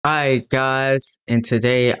Alright guys, and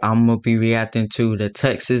today I'm gonna be reacting to the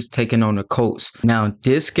Texans taking on the Colts. Now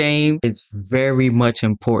this game is very much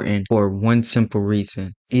important for one simple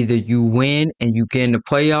reason. Either you win and you get in the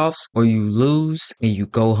playoffs or you lose and you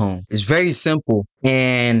go home. It's very simple.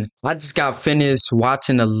 And I just got finished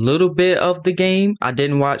watching a little bit of the game. I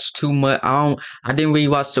didn't watch too much. I didn't really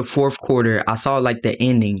watch the fourth quarter. I saw like the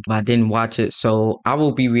ending, but I didn't watch it. So I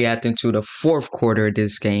will be reacting to the fourth quarter of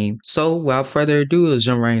this game. So without further ado, let's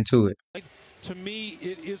jump right into it. To me,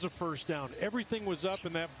 it is a first down. Everything was up,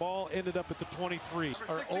 and that ball ended up at the 23.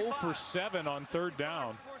 Or 0 for 7 on third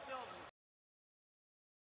down.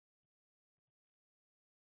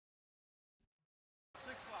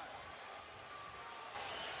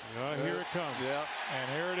 Here it comes. Yeah.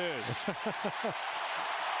 And here it is.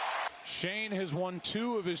 Shane has won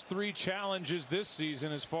 2 of his 3 challenges this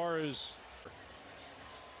season as far as...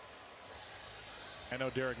 I know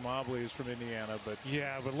Derek Mobley is from Indiana, but...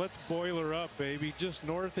 Yeah, but let's boil her up, baby. Just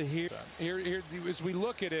north of here. Here, as we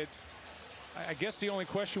look at it, I guess the only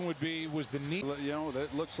question would be, was the need... You know,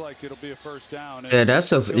 that looks like it'll be a first down.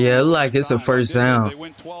 Yeah, like it's a first down. They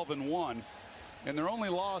went 12-1, and their only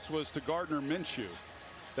loss was to Gardner Minshew.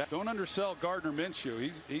 Don't undersell Gardner Minshew.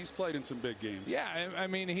 He's played in some big games. Yeah, I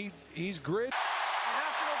mean, he's grit.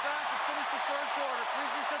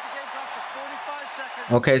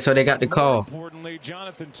 Okay, so they got the call. Importantly,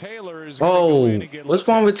 Jonathan Taylor is what's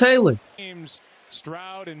wrong with Taylor?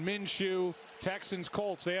 Stroud and Minshew, Texans,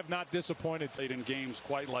 Colts, they have not disappointed. Played in games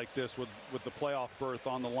quite like this with the playoff berth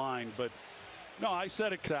on the line, but no, I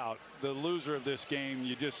said it out. The loser of this game,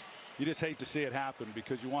 you just hate to see it happen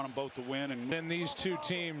because you want them both to win. And then these two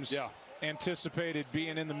teams anticipated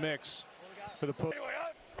being in the mix for the post.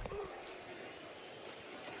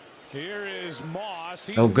 Here is Moss.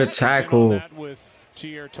 Oh, good tackle. With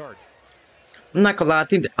Tart. I'm not gonna lie,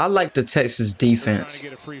 I like the Texas defense. Trying to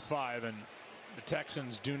get a free 5, and the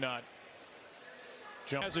Texans do not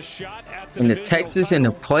jump. Has a shot at the Texans in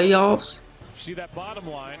the playoffs. See that bottom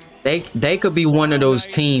line? They could be one of those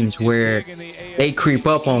teams where they creep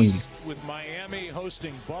up on you. With Miami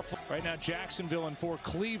hosting Buffalo right now, Jacksonville and for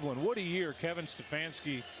Cleveland. What a year, Kevin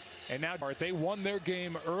Stefanski, and now they won their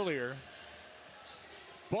game earlier,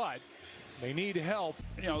 but they need help.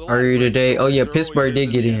 You know, earlier today. Oh yeah, Pittsburgh did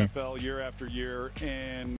get in. Year after year,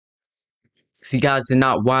 and if you guys did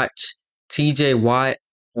not watch T.J. Watt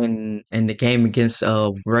in the game against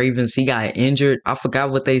Ravens, he got injured. I forgot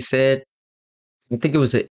what they said. I think it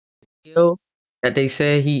was a heel that they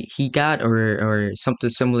said he got or something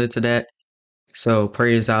similar to that. So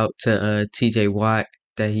prayers out to TJ Watt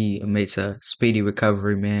that he makes a speedy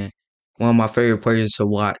recovery, man. One of my favorite players to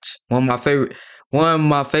watch. One of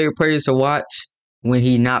my favorite players to watch when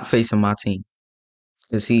he not facing my team.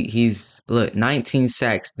 Cause he's 19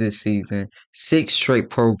 sacks this season, 6 straight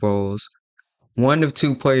Pro Bowls. One of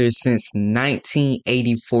 2 players since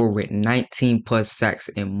 1984 with 19 plus sacks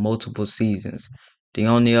in multiple seasons. The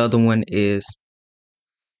only other one is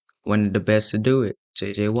one of the best to do it,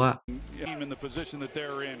 J.J. Watt. In the position that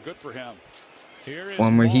they're in, good for him.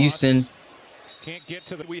 Former Moss. Houston. Can't get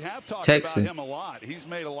to the. We have talked Texan. about him a lot. He's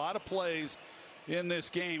made a lot of plays in this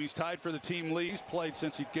game. He's tied for the team lead. He's played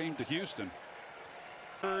since he came to Houston.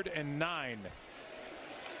 3rd and 9.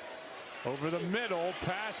 Over the middle,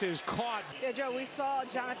 pass is caught. Yeah, Joe, we saw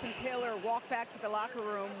Jonathan Taylor walk back to the locker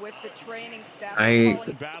room with the training staff.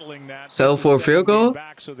 Battling that. So for a field goal?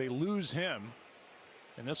 Back, so they lose him.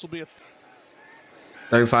 And this will be a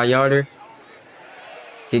 35-yarder.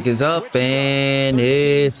 Kick is up and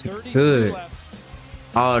it's good.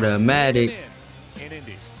 Automatic.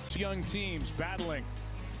 Young teams battling.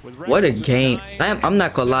 What a game. I'm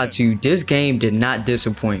not gonna lie to you. This game did not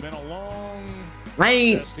disappoint. I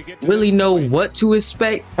ain't really know what to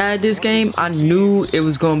expect out of this game. I knew it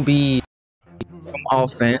was gonna be some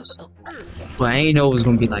offense, but I ain't know it was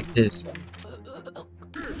gonna be like this.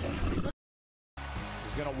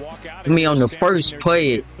 I mean, on the first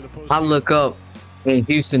play, I look up and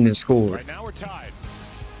Houston is scored. Right now we're tied,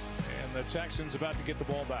 and the Texans about to get the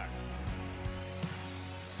ball back.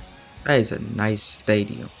 That is a nice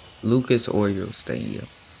stadium, Lucas Oil Stadium.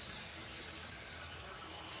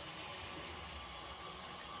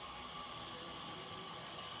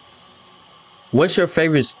 What's your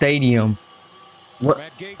favorite stadium?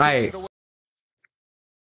 I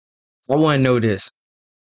want to know this.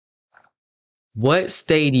 What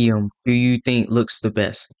stadium do you think looks the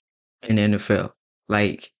best in the NFL?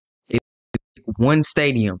 Like, if one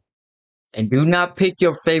stadium, and do not pick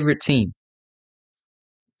your favorite team.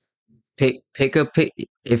 Pick.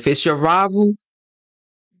 If it's your rival,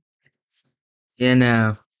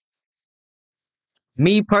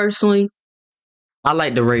 me personally, I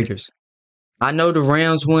like the Raiders. I know the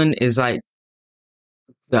Rams one is like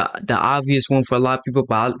the obvious one for a lot of people,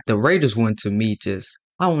 but the Raiders one to me just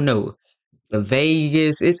I don't know. The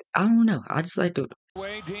Vegas is I don't know. I just like the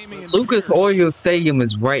Lucas Oil Stadium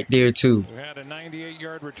is right there too. Who had a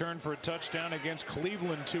 98-yard return for a touchdown against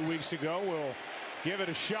Cleveland 2 weeks ago. Will give it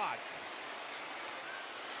a shot.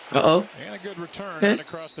 Uh-oh. And a good return Okay.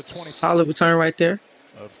 across the 20. Solid return right there.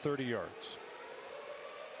 Of 30 yards.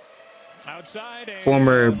 Outside. And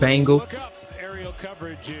Former Bengal. Look up. Aerial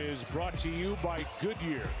coverage is brought to you by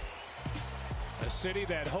Goodyear, a city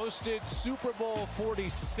that hosted Super Bowl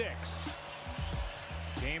 46.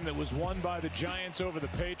 Game that was won by the Giants over the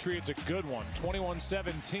Patriots. A good one.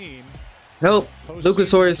 21-17. Nope.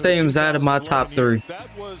 Lucas Oil Stadium's out of my top 3.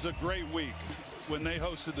 That was a great week when they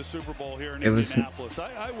hosted the Super Bowl here in It was. Indianapolis.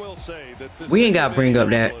 I will say that this We ain't got to bring up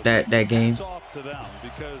that game. hats off to them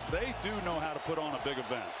because they do know how to put on a big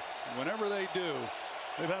event. Whenever they do,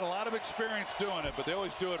 they've had a lot of experience doing it, but they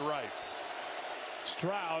always do it right.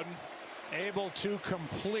 Stroud able to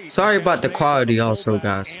complete. Sorry about the quality also,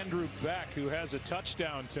 guys. Andrew Beck, who has a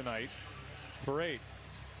touchdown tonight for 8.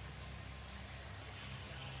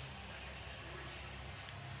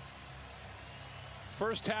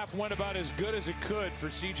 First half went about as good as it could for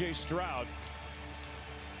C.J. Stroud.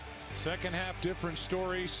 Second half, different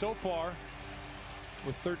story so far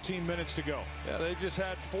with 13 minutes to go. Yeah, they just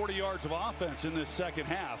had 40 yards of offense in this second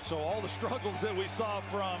half. So all the struggles that we saw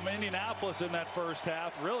from Indianapolis in that first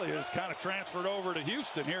half really has kind of transferred over to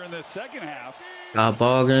Houston here in this second half.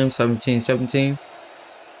 Ball game, 17-17.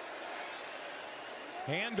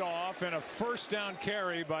 Handoff and a first down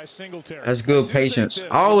carry by Singletary. That's good patience.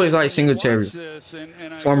 I always like Singletary.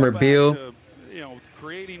 Former Bill.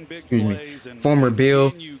 Excuse me. Former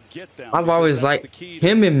Bill. I've always liked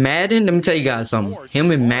him in Madden. Let me tell you guys something.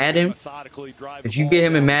 Him in Madden. If you get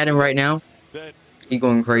him in Madden right now, he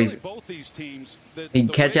going crazy. He can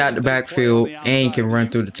catch out the backfield and he can run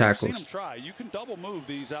through the tackles. You can double move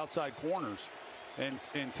these outside corners and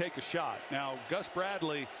take a shot. Now, Gus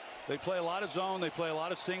Bradley, they play a lot of zone. They play a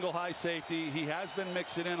lot of single high safety. He has been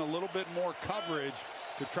mixing in a little bit more coverage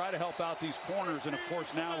to try to help out these corners. And, of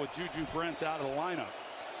course, now with Juju Brents out of the lineup.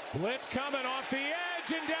 Blitz coming off the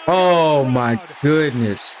edge and down. Oh, my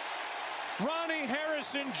goodness. Ronnie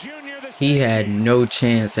Harrison Jr. He had no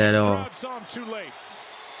chance at all. Saw him too late.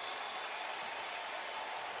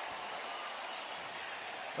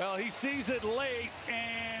 Well, he sees it late,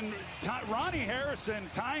 and Ronnie Harrison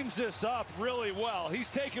times this up really well. He's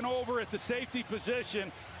taken over at the safety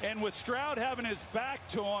position, and with Stroud having his back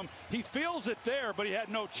to him, he feels it there, but he had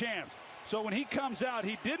no chance. So when he comes out,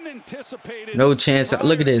 he didn't anticipate it. No chance.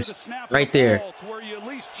 Look at this right there.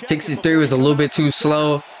 63 was a little bit too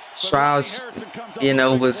slow. Stroud, you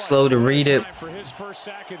know, was slow to read it.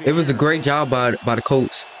 It was a great job by the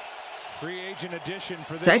Colts. Free agent addition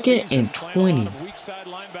for this 2nd and 20. Weak side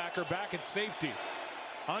linebacker back at safety.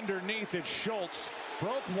 Underneath it, Schultz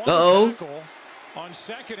broke one tackle on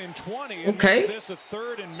 2nd and 20. And okay. This a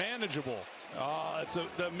 3rd and manageable.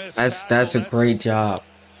 That's a great job.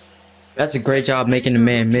 That's a great job making the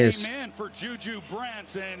man miss. Man for Juju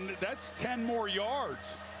Brents, and that's 10 more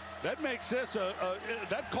yards. That makes this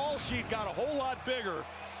that call sheet got a whole lot bigger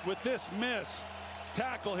with this miss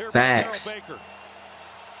tackle here by Baker.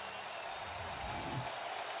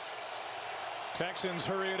 Texans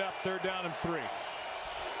hurry it up, 3rd down and 3.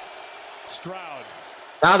 Stroud.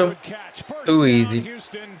 Got him. Catch. First too down, easy.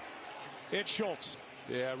 Houston. It's Schultz.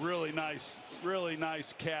 Yeah, really nice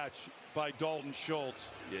catch by Dalton Schultz.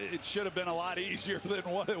 It should have been a lot easier than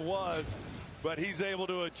what it was, but he's able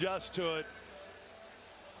to adjust to it.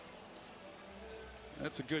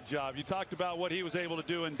 That's a good job. You talked about what he was able to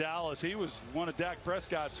do in Dallas. He was one of Dak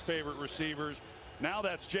Prescott's favorite receivers. Now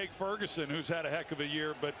that's Jake Ferguson, who's had a heck of a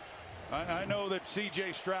year, but I know that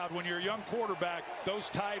C.J. Stroud, when you're a young quarterback, those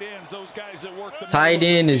tight ends, those guys that work the tight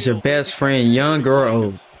end is your best friend, young or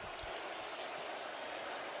old.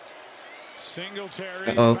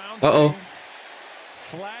 Singletary. Flag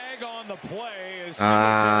on the play.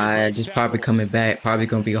 Just probably coming back. Probably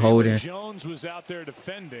going to be holding. Jones was out there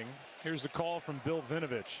defending. Here's the call from Bill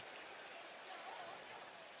Vinovich.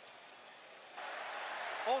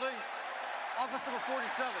 Holding. Offense number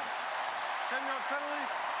 47. 10-yard penalty.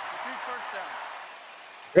 First down.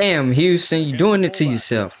 Damn, Houston, you're doing it to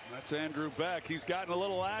yourself. That's Andrew Beck. He's gotten a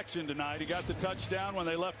little action tonight. He got the touchdown when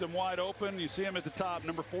they left him wide open. You see him at the top,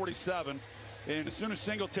 number 47. And as soon as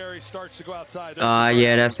Singletary starts to go outside,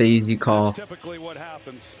 yeah, that's an easy call. That's typically what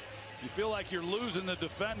happens. You feel like you're losing the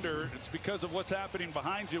defender. It's because of what's happening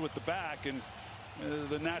behind you with the back and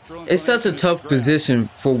the natural. It's such a tough position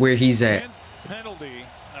for where he's at. Penalty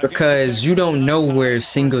because you don't know where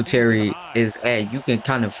Singletary is at. You can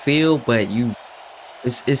kind of feel, but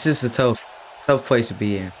it's just a tough place to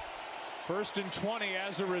be in. 1st and 20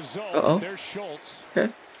 as a result. Uh-oh. There's Schultz.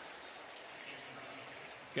 Okay.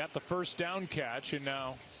 Got the first down catch and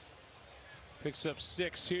now picks up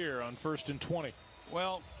 6 here on 1st and 20.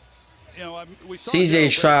 Well, you know, we saw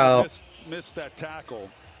CJ Stroud missed that tackle.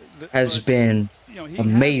 has been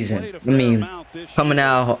amazing. I mean, coming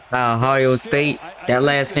out of Ohio State, that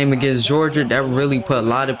last game against Georgia, that really put a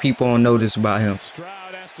lot of people on notice about him.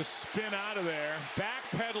 Stroud has to spin out of there.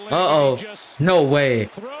 Backpedaling. Uh-oh. No way.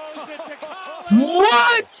 Throws it to Collins.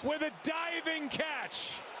 What? With a diving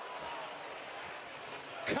catch.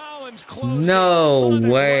 Collins closed No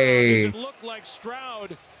way. it looked like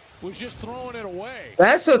Stroud was just throwing it away.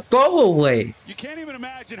 That's a throwaway. You can't even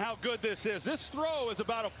imagine how good this is. This throw is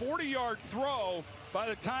about a 40-yard throw by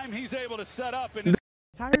the time he's able to set up. And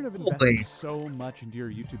tired of investing so much into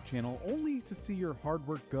your YouTube channel only to see your hard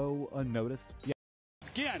work go unnoticed? Yeah.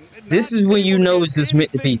 again, This is when you know it's just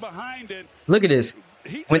meant to be. Look at this.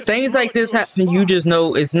 When things like this happen, you just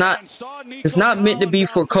know it's not meant to be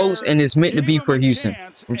for Colts, and it's meant to be for Houston.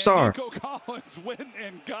 I'm sorry. Collins went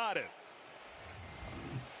and got it.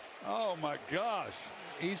 Oh my gosh.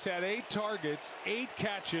 He's had 8 targets, 8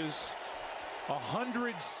 catches,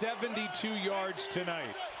 172 yards tonight.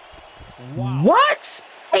 Wow. What?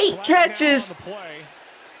 8 catches.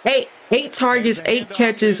 8 targets, 8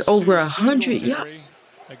 catches, over 100 yards.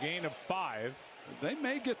 A gain of 5. They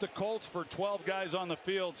may get the Colts for 12 guys on the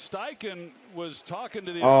field. Steichen was talking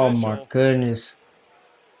to the Oh official. my goodness.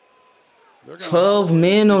 12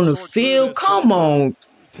 men on the field? Come on.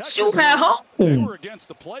 You at home. They were against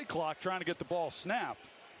the play clock trying to get the ball snapped.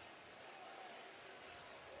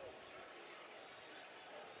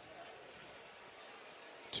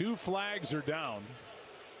 Two flags are down.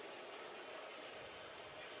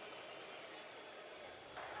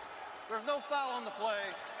 There's no foul on the play.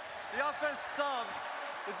 The offense subs.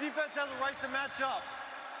 The defense has a right to match up.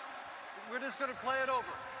 We're just going to play it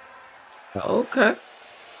over. Okay.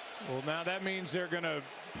 Well, now that means they're going to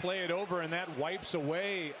play it over, and that wipes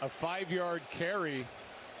away a 5-yard carry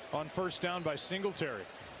on first down by Singletary.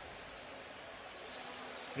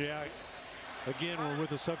 Yeah, again, we're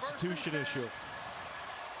with a substitution issue.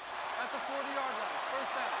 At the 40-yard line,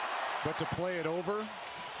 first down. But to play it over?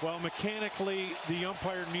 Well, mechanically, the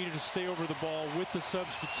umpire needed to stay over the ball with the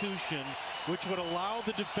substitution, which would allow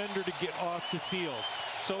the defender to get off the field.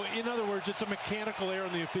 So, in other words, it's a mechanical error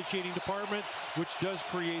in the officiating department, which does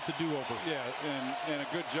create the do-over. Yeah, and a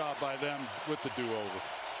good job by them with the do-over.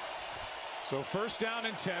 So first down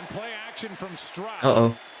and 10. Play action from Stroud.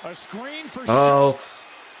 Uh-oh. A screen for Oh. Schultz.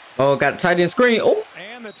 Oh, got a tight end screen. Oh.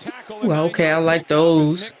 And the tackle. Well, okay, I like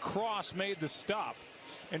those. Nick Cross made the stop.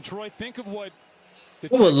 And Troy, think of what I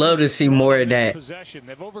would love to see more of that in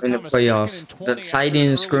the playoffs. The tight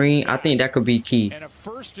end screen, I think that could be key. And a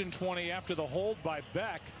 1st and 20 after the hold by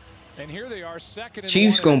Beck. And here they are, 2nd and 1.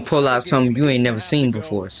 Chiefs gonna pull out something you ain't never seen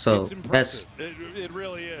before. So that's it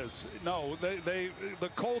really is. No, the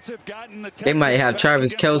Colts have gotten the they might have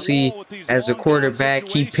Travis Kelce as a quarterback.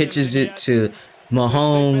 He pitches it to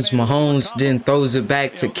Mahomes. Mahomes then throws it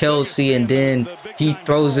back to Kelce, and then he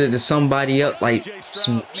throws it to somebody up. Like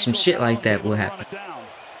some shit like that will happen.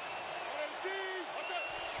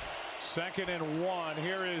 2nd and 1.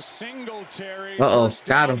 Here is Singletary. Uh-oh,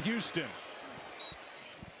 got him. Houston.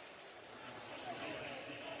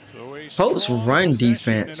 Colts run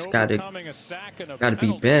defense gotta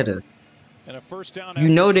be better. And a first down. You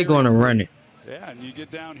know they're gonna run it. Yeah, and you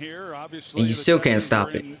get down here, obviously, and you still can't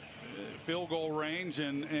stop it. Field goal range,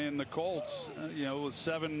 and the Colts, you know, with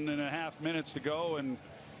 7.5 minutes to go and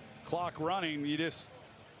clock running,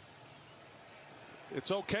 it's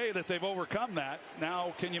okay that they've overcome that.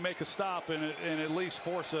 Now, can you make a stop and at least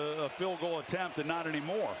force a field goal attempt, and not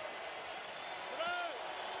anymore?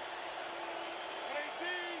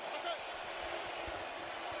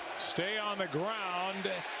 Stay on the ground.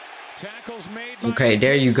 Tackles made. Okay,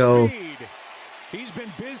 there you go. He's been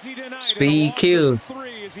busy tonight. Speed kills.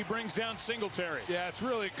 3 as he brings down Singletary. Yeah, it's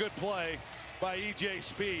really a good play by E.J.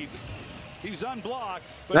 Speed. He's unblocked.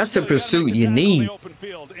 That's the pursuit you need. Look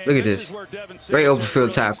at this. Great open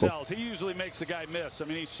field tackle. He usually makes the guy miss. I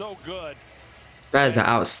mean, he's so good. That is an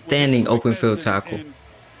outstanding open field tackle.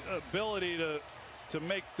 Ability to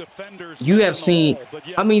make defenders. You have seen,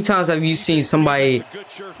 how many times have you seen somebody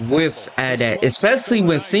whiffs at that? Especially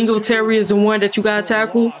when Singletary is the one that you got to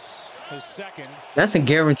tackle. That's a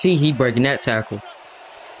guarantee he breaking that tackle.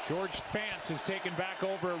 George Fant is taken back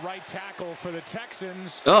over at right tackle for the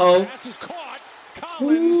Texans. Uh-oh. Pass is caught.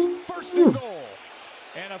 Collins, 1st and goal.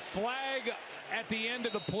 And a flag at the end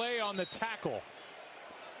of the play on the tackle.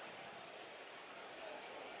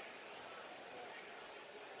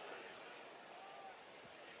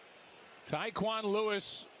 Tyquan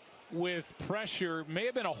Lewis with pressure. May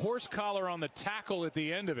have been a horse collar on the tackle at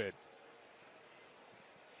the end of it.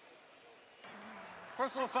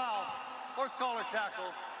 Personal foul, horse collar tackle,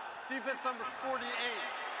 defense number 48,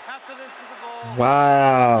 half it into the goal.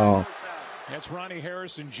 Wow. That's Ronnie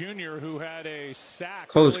Harrison Jr., who had a sack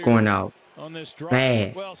Colts going out. On this drive.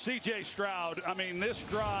 Bad. Well, C.J. Stroud, I mean, this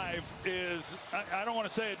drive is, I don't want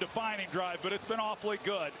to say a defining drive, but it's been awfully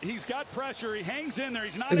good. He's got pressure. He hangs in there.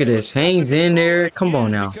 He's not. Look at this. Hangs in there. Come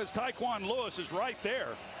on now. Because Tyquan Lewis is right there.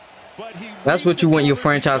 But that's what you want your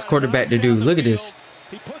franchise quarterback to do. Look at this.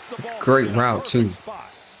 Great route, too.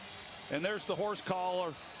 And there's the horse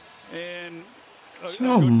collar. And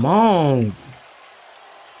come on.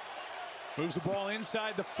 Moves the ball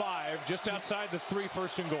inside the 5, just outside the 3,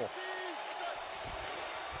 1st and goal.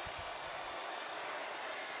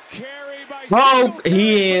 Carry by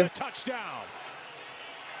he in. Touchdown.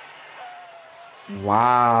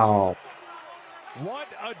 Wow. What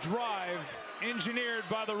a drive engineered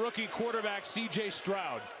by the rookie quarterback C.J.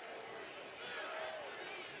 Stroud.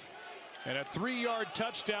 And a 3-yard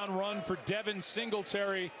touchdown run for Devin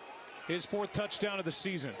Singletary, his 4th touchdown of the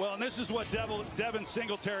season. Well, and this is what Devin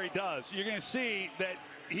Singletary does. You're going to see that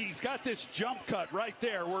he's got this jump cut right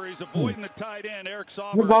there where he's avoiding the tight end, Eric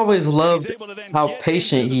Sauber. We've always loved how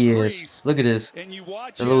patient he is. Look at this. And you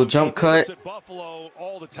watch the little jump cut. At Buffalo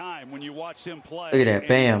all the time when you watch him play. Look at that.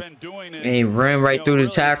 Bam. And he ran right through the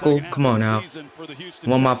tackle. Come on now.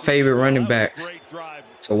 One of my favorite running backs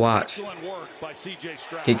to watch.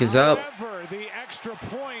 Kick is up. However, the extra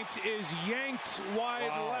point is yanked wide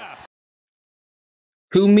left.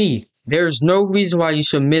 To me, there's no reason why you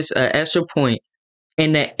should miss an extra point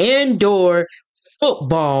in the indoor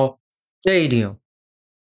football stadium.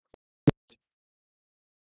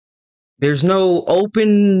 There's no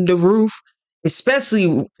open the roof, especially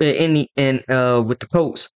with the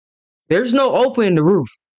Colts. There's no open the roof.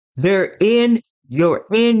 They're in your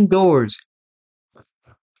indoors.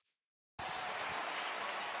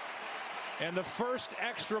 And the first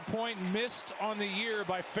extra point missed on the year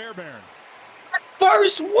by Fairbairn.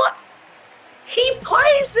 First what? He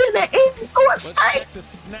plays in the indoor state. The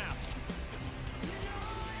snap.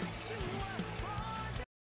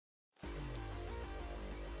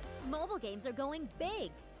 Mobile games are going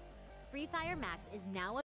big. Free Fire Max is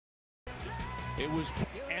now a... It was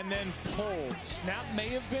and then pulled. Snap may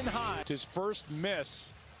have been high. His first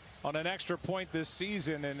miss on an extra point this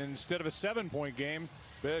season, and instead of a 7-point game,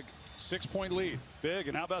 big 6-point lead. Big,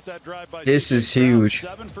 and how about that drive by? This is huge.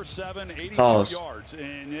 7 for 7, 82 Pause. yards,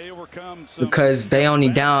 and they overcome some because they only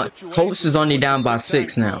down. Colts is only down by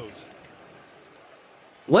 6 now.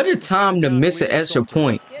 What a time to miss an extra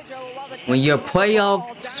point when your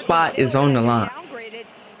playoff spot is on the line.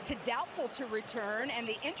 To doubtful to return, and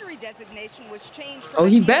the injury designation was changed. Oh,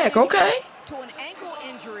 he back. Okay. To an ankle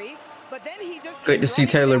injury, but then he just great to see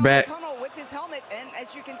Taylor back. With his helmet, and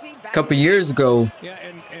as you can see, a couple years ago. Yeah,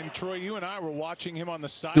 and Troy, you and I were watching him on the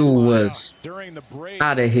side. Dude was during the break,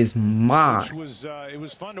 out of his mind. Which was it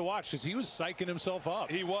was fun to watch because he was psyching himself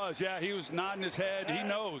up. He was, yeah. He was nodding his head. He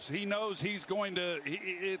knows he's going to.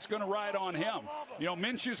 It's going to ride on him. You know,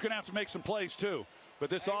 Minshew's going to have to make some plays too. But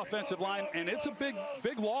this offensive line, and it's a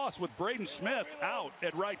big loss with Braden Smith out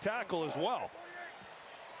at right tackle as well.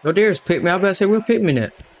 Oh, there's Pittman. I was about to say, where Pittman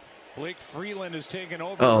at? Blake Freeland is taking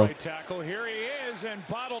over right tackle. Here he is, and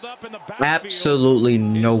bottled up in the backfield. Absolutely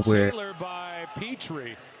nowhere. Taylor by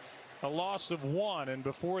Petrie. A loss of 1, and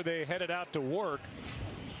before they headed out to work,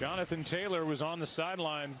 Jonathan Taylor was on the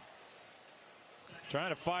sideline trying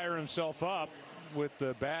to fire himself up with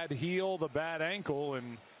the bad heel, the bad ankle,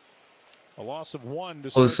 and a loss of 1 to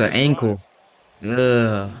start it's an ankle.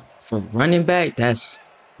 For running back, that's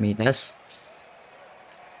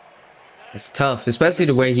tough, especially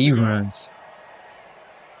the way he runs.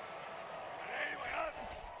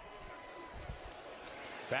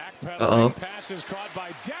 Passes caught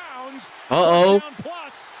by Downs. Oh,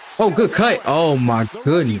 good cut. Oh my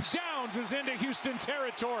goodness. Downs is into Houston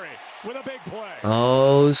territory with a big play.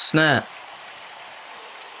 Oh snap.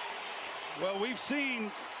 Well, we've seen.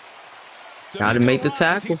 Got to make the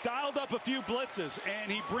tackle. He's dialed up a few blitzes,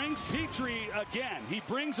 and he brings Petrie again. He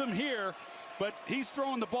brings him here, but he's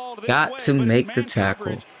throwing the ball to this got way, to make the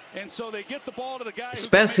tackle. And so they get the ball to the guy,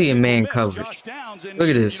 especially in man coverage. Look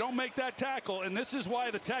at this. You don't make that tackle, and this is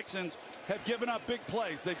why the Texans have given up big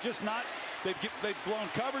plays. They've just not. They've blown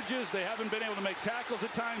coverages. They haven't been able to make tackles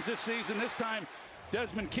at times this season. This time,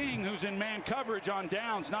 Desmond King, who's in man coverage on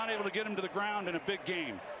downs, not able to get him to the ground in a big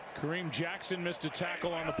game. Kareem Jackson missed a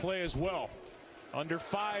tackle on the play as well. Under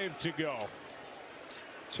 5 to go.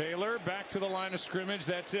 Taylor back to the line of scrimmage.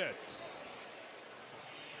 That's it.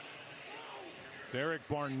 Derek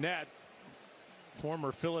Barnett,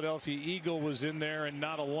 former Philadelphia Eagle, was in there and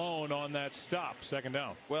not alone on that stop. Second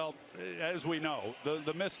down. Well, as we know,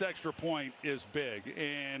 the missed extra point is big.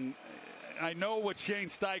 And I know what Shane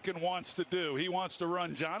Steichen wants to do. He wants to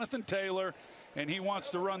run Jonathan Taylor, and he wants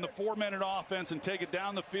to run the 4-minute offense and take it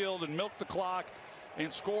down the field and milk the clock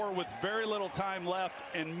and score with very little time left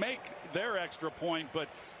and make their extra point. But,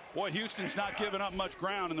 boy, Houston's not giving up much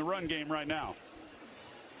ground in the run game right now.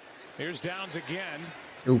 Here's Downs again.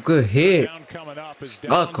 Oh, good hit. Down coming up as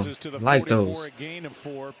Stuck Downs him. is to the Like 44, those. a gain of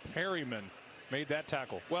 4. Perryman made that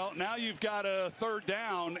tackle. Well, now you've got a third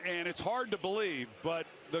down, and it's hard to believe, but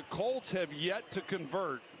the Colts have yet to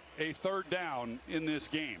convert a third down in this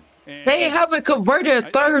game. And They haven't converted a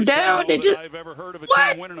third down. They just I've ever heard of a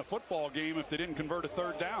what? team winning a football game if they didn't convert a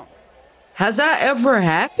third down. Has that ever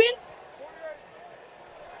happened?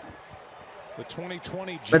 The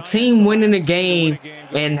 2020 A team winning a game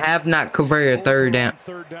and have not converted a third down.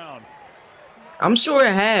 I'm sure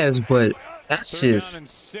it has, but that's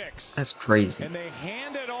that's crazy. And they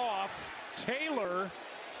hand it off Taylor,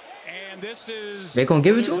 and this is They gonna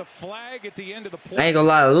give it to him? a flag at the end of the play. I ain't gonna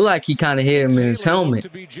lie, it looked like he kind of hit him in his Taylor looked helmet. to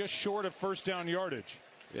be just short of first down yardage.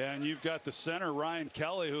 Yeah, and you've got the center, Ryan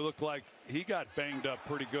Kelly, who looked like he got banged up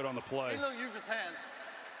pretty good on the play. Hey, look, use his hands.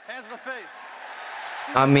 Hands in the face.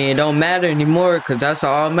 I mean, it don't matter anymore because that's an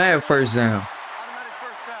automatic first down. Automatic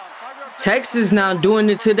first down. 5-yard Texas now doing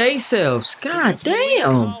it to themselves. God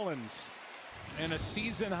damn. Collins, and a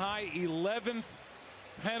season-high 11th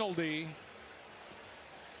penalty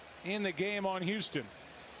in the game on Houston.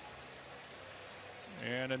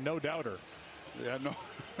 And a no-doubter. Yeah, no.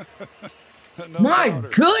 My doubter.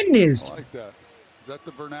 goodness. I like that. Is that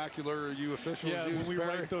the vernacular you officials Yeah, use, when we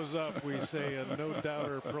Barry? write those up, we say a no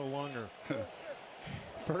doubter prolonger.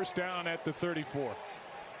 First down at the 34.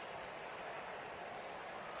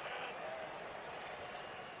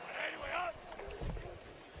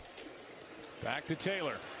 Back to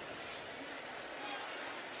Taylor.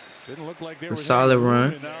 Didn't look like there was A solid any run.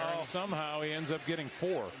 room in there, and somehow he ends up getting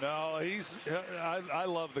 4. No, I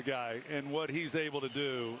love the guy and what he's able to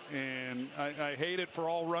do. And I hate it for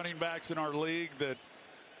all running backs in our league that,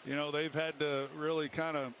 you know, they've had to really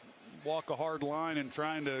kind of walk a hard line in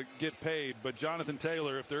trying to get paid. But Jonathan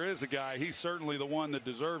Taylor, if there is a guy, he's certainly the one that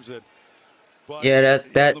deserves it. But, Yeah, that's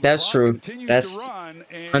you know, the that's clock true. continues That's to run,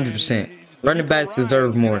 and 100%. the Running backs Ryan's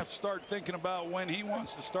deserve gonna more. have to start thinking about when he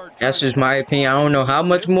wants to start. That's trying just to my opinion. I don't know how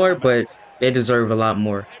much more, but they deserve a lot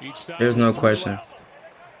more. Each side There's no to the question. left.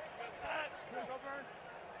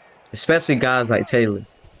 Especially guys like Taylor.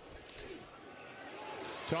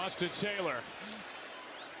 Toss to Taylor.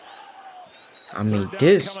 I mean,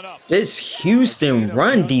 this Houston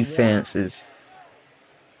run defense is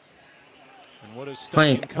And what is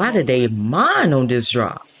playing Steichen come out of up their with mind on this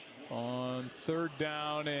drive. on third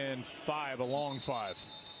down and 5, a long 5.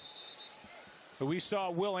 But we saw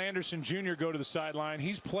Will Anderson Jr. go to the sideline.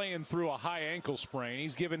 He's playing through a high ankle sprain.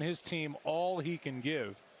 He's given his team all he can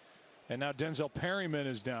give. And now Denzel Perryman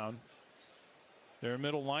is down. Their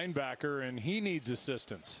middle linebacker, and he needs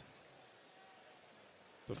assistance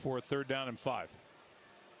before third down and 5.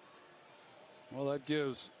 Well, that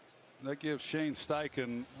gives Shane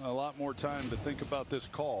Steichen a lot more time to think about this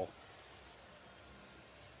call.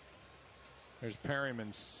 There's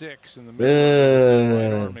Perryman 6 in the middle,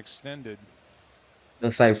 right arm extended,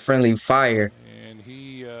 Looks like friendly fire. and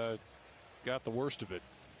he got the worst of it.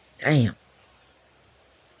 Damn.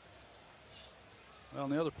 Well,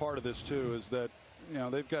 and the other part of this too is that, you know,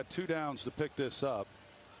 they've got 2 downs to pick this up.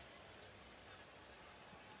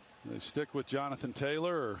 They stick with Jonathan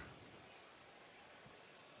Taylor, or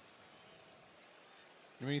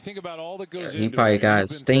I mean, you think about all that goes He into probably it. got a You've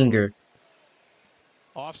been stinger. through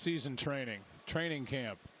off-season training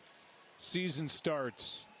camp, season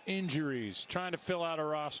starts, injuries, trying to fill out a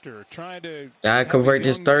roster, trying to Gotta convert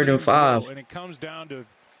this young third and team grow, 5. and it comes down to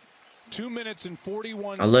 2 minutes and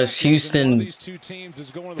 41 Unless seconds, and one Houston of these two teams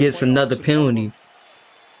is going to the gets playoffs, another and one of penalty. them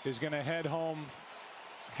is going to head home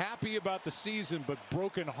happy about the season but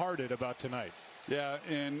brokenhearted about tonight. yeah,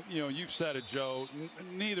 and you know, you've said it, Joe.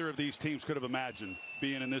 Neither of these teams could have imagined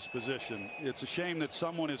being in this position. It's a shame that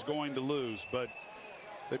someone is going to lose, but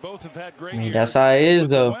they both have had great years. That's how it is, With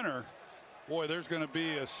the though. winner, boy, there's going to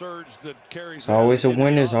be a surge that carries. It's always a into the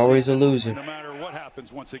winner, it's always a offseason, loser. No matter what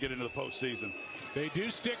happens once they get into the postseason. They do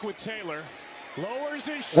stick with Taylor. Lowers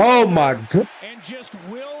his Oh shoulder my god. and just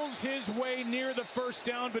wills his way near the first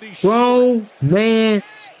down, but he's Grown man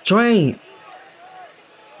strength.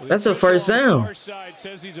 That's a first down. Far side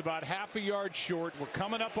says he's about half a yard short. We're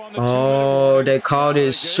coming up on the Oh, they called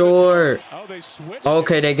it short. Oh, they switched.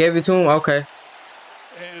 Okay, they gave it to him. Okay.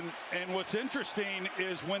 And what's interesting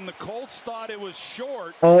is when the Colts thought it was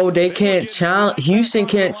short. Oh, they can't challenge. Houston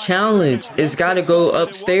can't challenge. It's got to go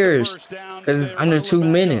upstairs because it's under 2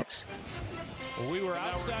 minutes. We were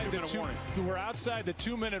outside the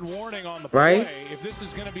 2-minute warning on the right? play. If this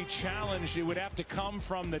is going to be challenged, it would have to come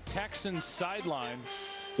from the Texans sideline.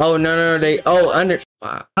 Oh no, they under.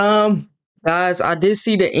 Guys, I did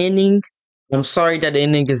see the ending. I'm sorry that the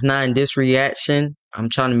ending is not in this reaction. I'm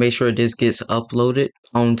trying to make sure this gets uploaded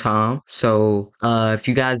on time. So, if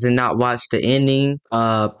you guys did not watch the ending,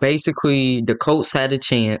 basically the Colts had a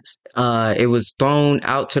chance. It was thrown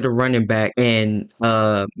out to the running back, and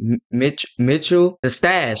Mitchell, the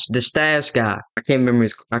stash guy. I can't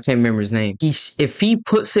remember his name. If he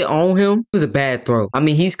puts it on him, it was a bad throw. I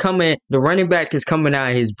mean, the running back is coming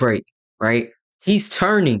out of his break, right? He's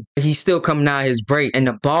turning. He's still coming out of his break. And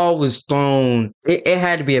the ball was thrown. It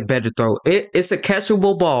had to be a better throw. It's a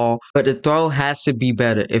catchable ball, but the throw has to be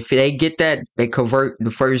better. If they get that, they convert the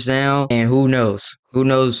first down. And who knows? Who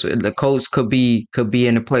knows? The Colts could be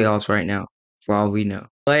in the playoffs right now, for all we know.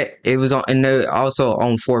 But it was on, and they're also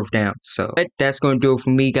on 4th down. So that's going to do it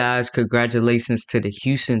for me, guys. Congratulations to the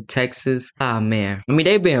Houston Texans. Ah, man. I mean,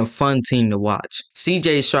 they've been a fun team to watch.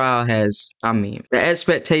 CJ Stroud the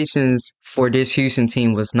expectations for this Houston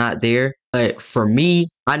team was not there. But for me,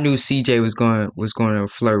 I knew CJ was going to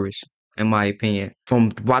flourish, in my opinion,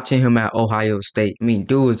 from watching him at Ohio State. I mean,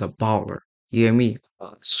 dude is a baller. You hear me?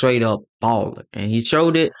 Straight up baller. And he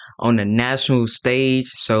showed it on the national stage.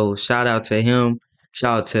 So shout out to him.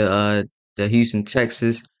 Shout out to the Houston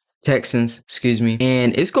Texans, excuse me.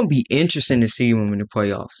 And it's going to be interesting to see them in the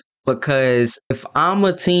playoffs. Because if I'm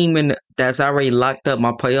a team that's already locked up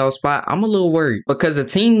my playoff spot, I'm a little worried. Because a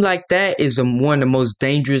team like that is one of the most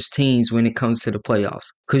dangerous teams when it comes to the playoffs.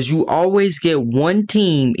 Because you always get one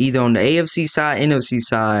team, either on the AFC side, NFC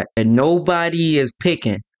side, and nobody is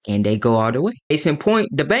picking. And they go all the way. Case in point,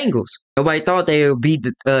 the Bengals. Nobody thought they would beat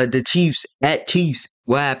the Chiefs at Chiefs.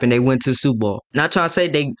 What happened? They went to the Super Bowl. Not trying to say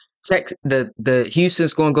the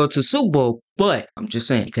Houston's going to go to the Super Bowl, but I'm just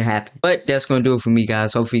saying it could happen. But that's going to do it for me,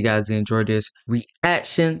 guys. Hopefully you guys enjoyed this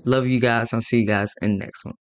reaction. Love you guys. I'll see you guys in the next one.